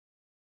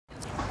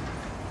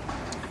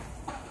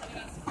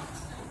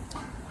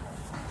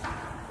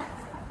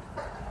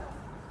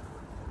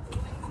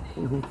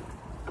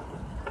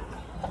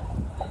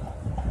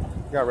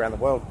Go around the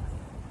world.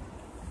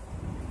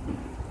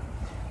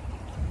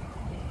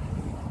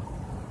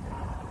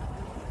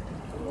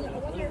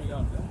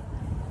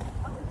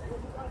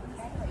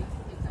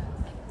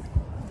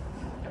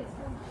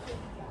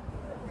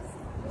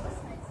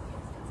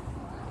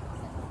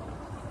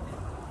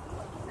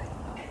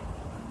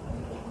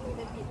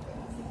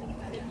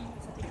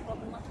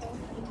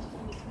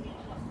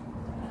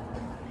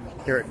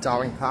 Here at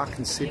Darling Park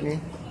in Sydney,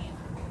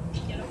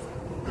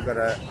 we've got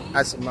a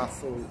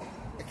azimuthal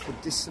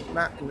equidistant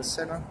mat in the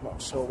centre, not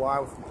sure why,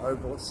 with an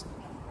obelisk.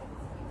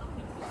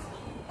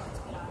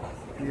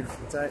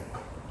 Beautiful day.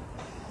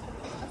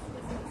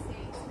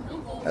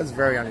 That's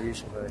very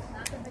unusual though.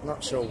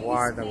 Not sure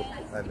why they would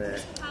put that there.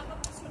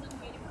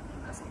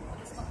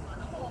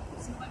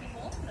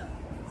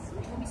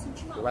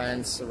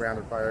 Land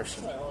surrounded by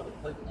ocean.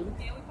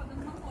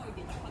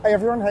 Hey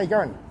everyone, how you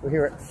going? We're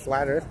here at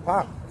Flat Earth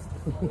Park.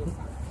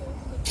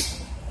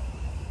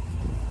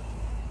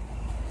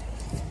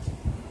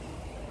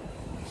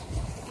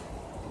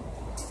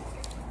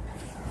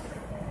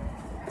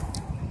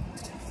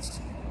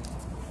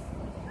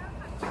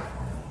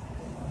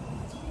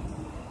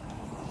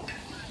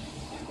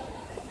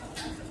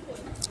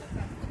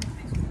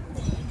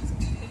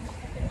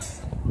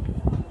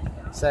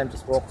 Sam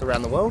just walked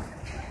around the world.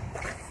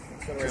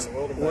 Around the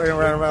world. Walking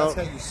around the world.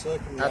 That's how you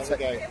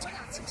circumnavigate.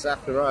 That's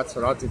exactly right. That's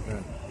what I did,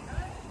 man.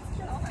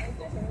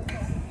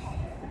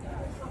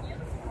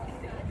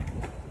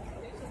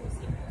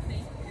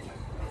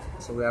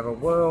 So we have a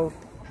world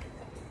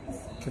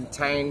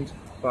contained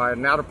by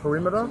an outer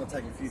perimeter. I'm going to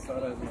take a few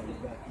photos and I'll be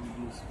back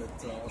images, but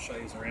I'll show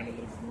you around a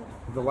little bit more.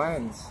 The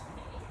lands.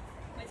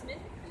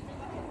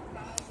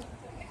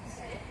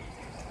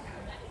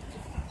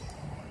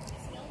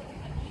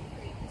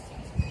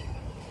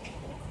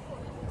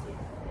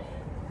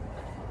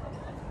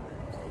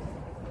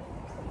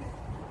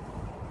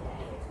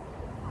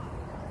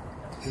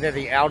 Isn't there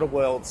the outer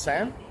world,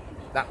 Sam?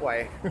 That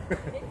way.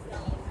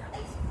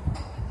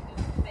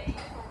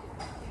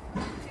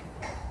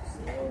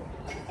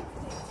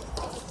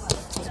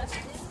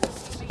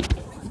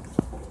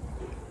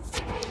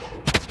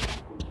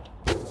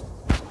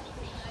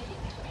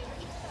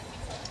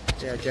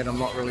 Yeah, again, I'm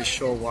not really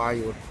sure why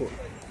you would put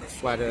a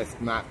flat earth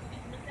map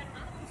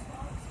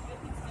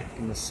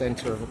in the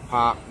centre of a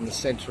park, in the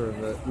centre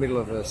of the middle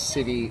of a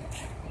city,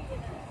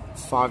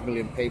 5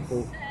 million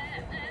people.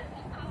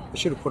 They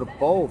should have put a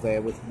bowl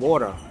there with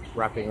water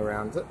wrapping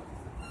around it.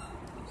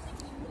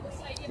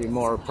 Be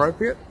more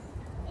appropriate.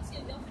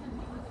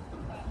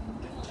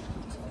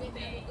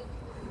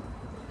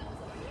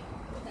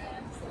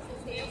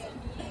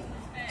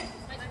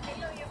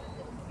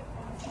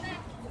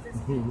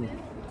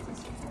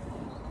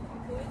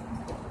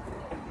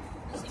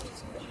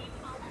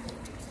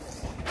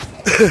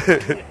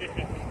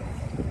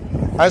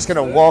 I was going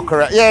to walk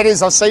around. Yeah, it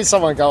is. I've seen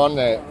someone go on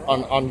there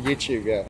on YouTube. Yeah.